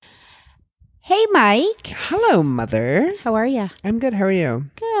Hey, Mike. Hello, Mother. How are you? I'm good. How are you?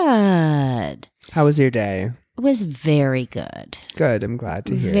 Good. How was your day? It was very good. Good. I'm glad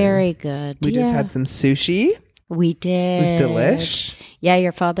to hear. Very good. We just had some sushi. We did. It was delish. Yeah,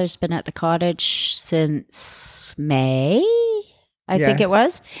 your father's been at the cottage since May, I think it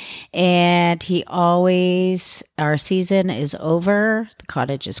was. And he always, our season is over, the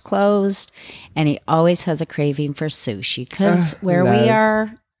cottage is closed, and he always has a craving for sushi because where we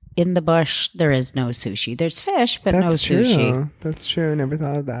are in the bush, there is no sushi. There's fish, but no sushi. That's true. Never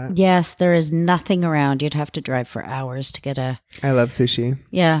thought of that. Yes, there is nothing around. You'd have to drive for hours to get a... I love sushi.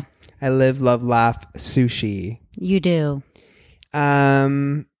 Yeah. I live, love, laugh sushi. You do.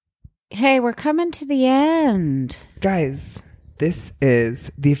 Hey, we're coming to the end. Guys, this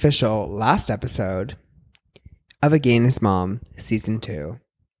is the official last episode of A Gayness Mom Season 2.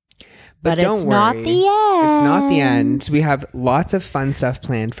 But don't it's worry, not the end. It's not the end. We have lots of fun stuff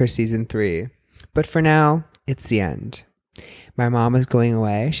planned for Season 3. But for now, it's the end. My mom is going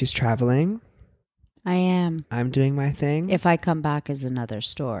away. She's traveling. I am. I'm doing my thing. If I come back is another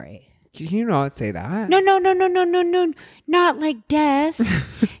story. Can you not say that? No. Not like death.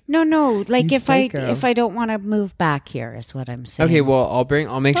 No. Like if I don't want to move back here is what I'm saying. Okay, well, I'll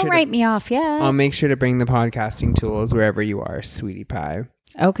make don't sure write me off, yeah. I'll make sure to bring the podcasting tools wherever you are, sweetie pie.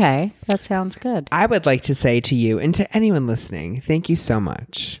 Okay, that sounds good. I would like to say to you and to anyone listening, thank you so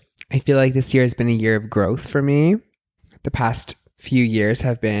much. I feel like this year has been a year of growth for me. The past few years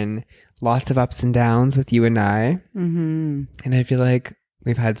have been lots of ups and downs with you and I. Mm-hmm. And I feel like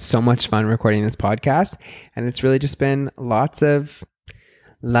we've had so much fun recording this podcast. And it's really just been lots of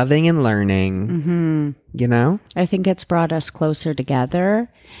loving and learning, you know? I think it's brought us closer together.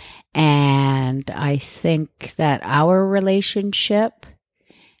 And I think that our relationship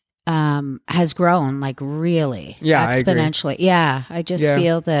has grown like really exponentially. I just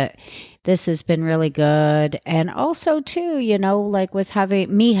feel that this has been really good. And also too, you know, like with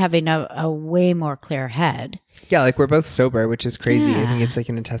having a way more clear head. Yeah, like we're both sober, which is crazy. I think it's like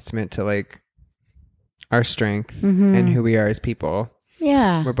a testament to like our strength and who we are as people.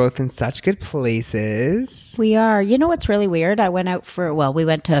 Yeah. We're both in such good places. We are. You know what's really weird? We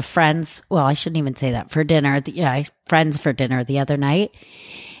went to friends. Well, I shouldn't even say that. For dinner. Friends for dinner the other night.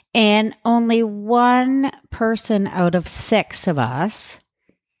 And only one person out of 6 of us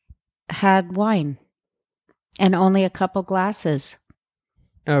had wine. And only a couple glasses.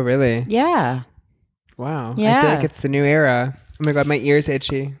 Oh, really? Yeah. Wow. Yeah. I feel like it's the new era. Oh my God, my ear's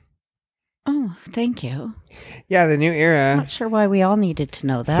itchy. Oh, thank you. Yeah, the new era. Not sure why we all needed to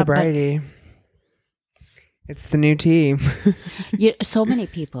know that. Sobriety. It's the new tea. So many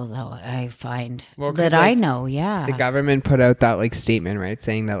people, though, I find that like, I know, yeah. The government put out that like statement, right?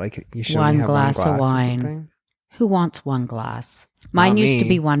 Saying that like you should only have one glass of wine. Or something. Who wants one glass? Mine used to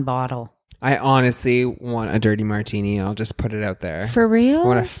be one bottle. I honestly want a dirty martini. I'll just put it out there. For real? I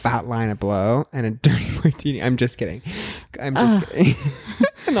want a fat line of blow and a dirty martini. I'm just kidding. I'm just kidding.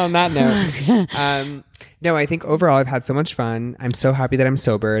 And on that note, no, I think overall I've had so much fun. I'm so happy that I'm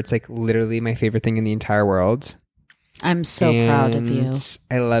sober. It's like literally my favorite thing in the entire world. I'm so proud of you.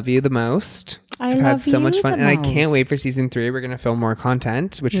 I love you the most. I've had so much fun. And I can't wait for season 3. We're going to film more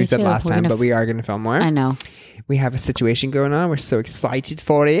content, which we said last time, but we are going to film more. I know. We have a situation going on. We're so excited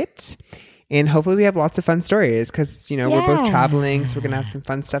for it. And hopefully we have lots of fun stories because, you know, we're both traveling. So we're going to have some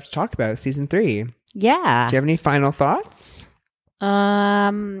fun stuff to talk about season 3. Yeah. Do you have any final thoughts?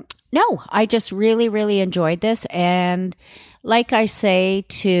 No, I just really, really enjoyed this. And like I say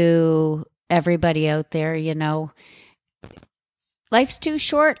to everybody out there, you know, life's too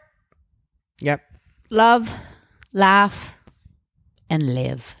short. Yep. Love, laugh, and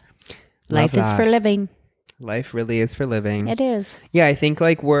live. Life is for living. Life really is for living. It is. Yeah, I think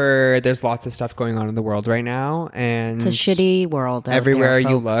like there's lots of stuff going on in the world right now, and it's a shitty world out everywhere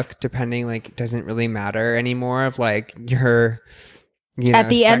there, you look, depending, like, it doesn't really matter anymore of like your, you know, at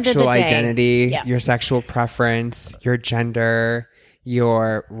the end of the sexual day, identity, your sexual preference, your gender,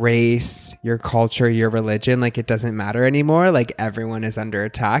 your race, your culture, your religion. Like, it doesn't matter anymore. Like, everyone is under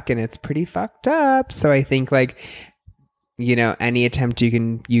attack, and it's pretty fucked up. So I think like, you know, any attempt you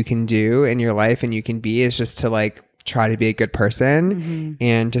can do in your life and you can be is just to like try to be a good person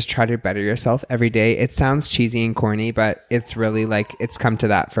and just try to better yourself every day. It sounds cheesy and corny, but it's really like it's come to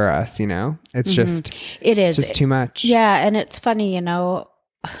that for us, you know. It's just it's just too much. Yeah, and it's funny, you know,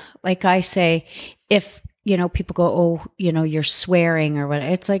 like I say, if, you know, people go, oh, you know, you're swearing or what.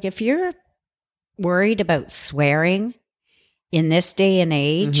 It's like, if you're worried about swearing in this day and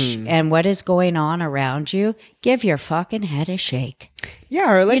age and what is going on around you, give your fucking head a shake.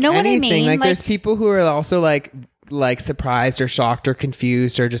 Yeah, or like, you know, anything. What I mean? Like there's people who are also like like surprised or shocked or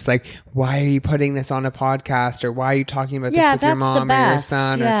confused or just like, why are you putting this on a podcast, or why are you talking about this with your mom or your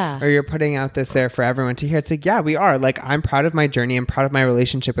son, or you're putting out this there for everyone to hear. It's like, yeah, we are. Like, I'm proud of my journey. I'm proud of my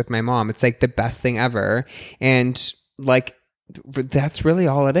relationship with my mom. It's like the best thing ever. And like, that's really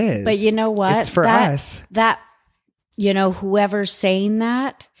all it is. But you know what? It's for us. That, you know, whoever's saying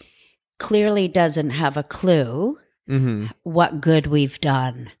that clearly doesn't have a clue what good we've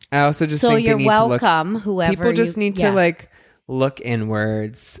done. I also just so think you're welcome, whoever. People just need to like look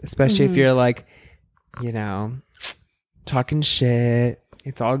inwards, especially if you're like, you know, talking shit.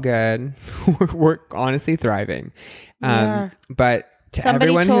 It's all good. We're honestly thriving. But to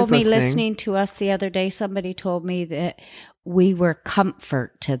everyone who's listening to us the other day, somebody told me that we were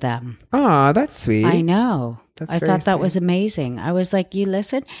comfort to them. Oh, that's sweet. I know. I thought that was amazing. I was like, you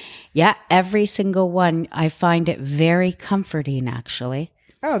listen? Yeah, every single one. I find it very comforting, actually.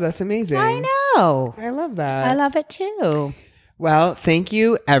 Oh, that's amazing. I know. I love that. I love it too. Well, thank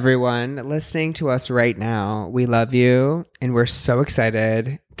you, everyone listening to us right now. We love you, and we're so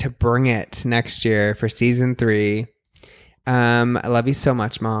excited to bring it next year for season 3. I love you so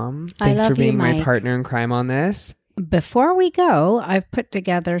much, Mom. Thanks for being my partner in crime on this. Before we go, I've put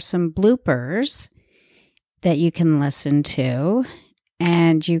together some bloopers that you can listen to,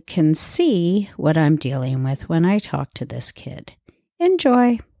 and you can see what I'm dealing with when I talk to this kid.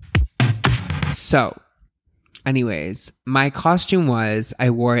 Enjoy. So, anyways, my costume was I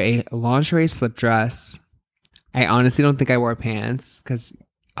wore a lingerie slip dress. I honestly don't think I wore pants because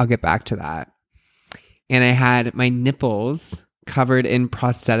I'll get back to that. And I had my nipples covered in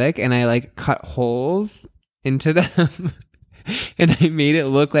prosthetic, and I like cut holes into them and I made it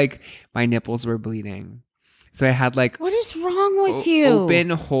look like my nipples were bleeding. So I had like, what is wrong with you?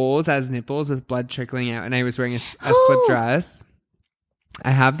 Open holes as nipples with blood trickling out, and I was wearing a slip dress.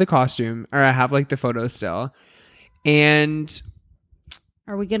 I have the costume, or I have like the photo still. And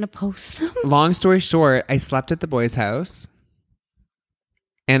are we going to post them? Long story short, I slept at the boys' house,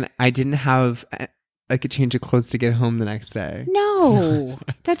 and I didn't have like a change of clothes to get home the next day. No,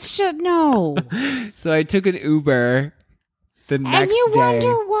 no. So I took an Uber the next day. And you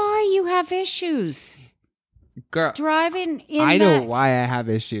wonder why you have issues. Girl, driving in I know why I have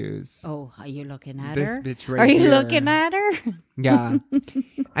issues. Oh, are you looking at this her? Bitch right Are you here. looking at her? Yeah.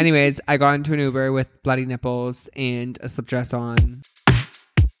 Anyways, I got into an Uber with bloody nipples and a slip dress on.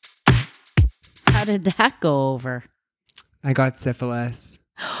 How did that go over? I got syphilis.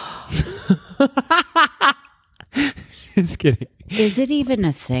 Just kidding. Is it even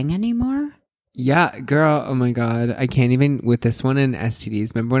a thing anymore? Yeah, girl. Oh my God. I can't even with this one and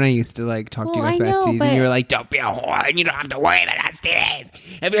STDs. Remember when I used to like talk to you guys about STDs and you were like, don't be a whore and you don't have to worry about STDs.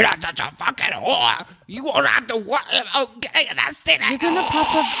 If you're not such a fucking whore, you won't have to worry about getting an STD. You're going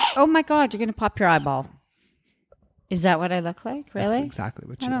to oh my God, you're going to pop your eyeball. Is that what I look like? Really? That's exactly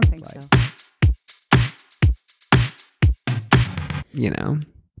what you look like. I don't think so. You know.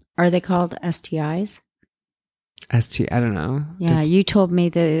 Are they called STIs? I don't know. Yeah, you told me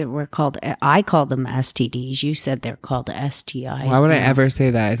that I called them STDs. You said they're called STIs. Why would I ever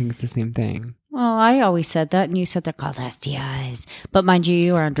say that? I think it's the same thing. Well, I always said that, and you said they're called STIs. But mind you,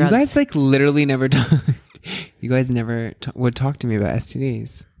 you are on drugs. You guys like literally never talk. You guys never would talk to me about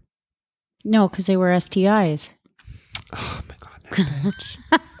STDs. No, because they were STIs. Oh my God, that bitch.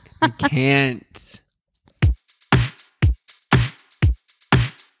 I can't.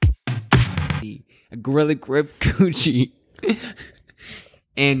 A Gorilla Grip coochie.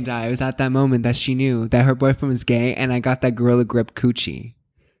 And it was at that moment that she knew that her boyfriend was gay, and I got that Gorilla Grip coochie.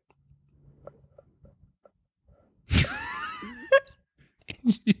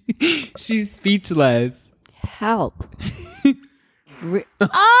 She's speechless. Help.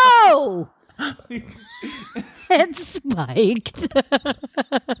 Oh! It's spiked.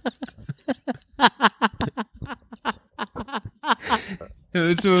 It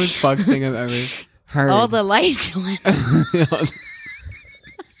was the most fucked thing I've ever heard. All the lights went.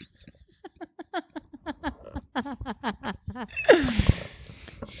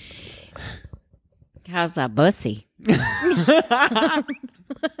 How's that bussy?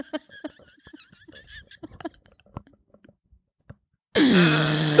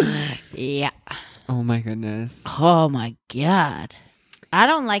 Yeah. Oh my goodness. Oh my God. I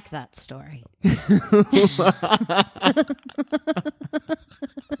don't like that story.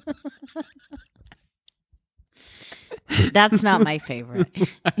 That's not my favorite.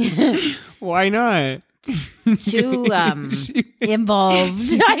 Why not? Too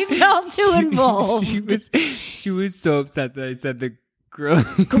involved. I felt too involved. She was so upset that I said the Gorilla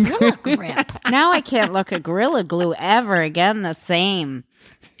Grip. Now I can't look at Gorilla Glue ever again the same.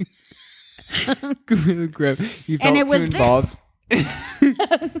 You felt it was too involved.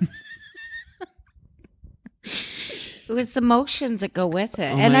 It was the motions that go with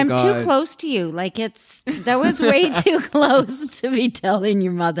it. Oh and I'm God. too close to you. Like that was way too close to be telling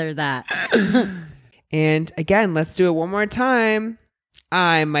your mother that. And again, let's do it one more time.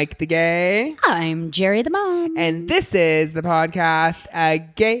 I'm Mike the Gay. I'm Jerry the Mom. And this is the podcast, A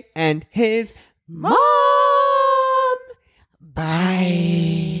Gay and His Mom.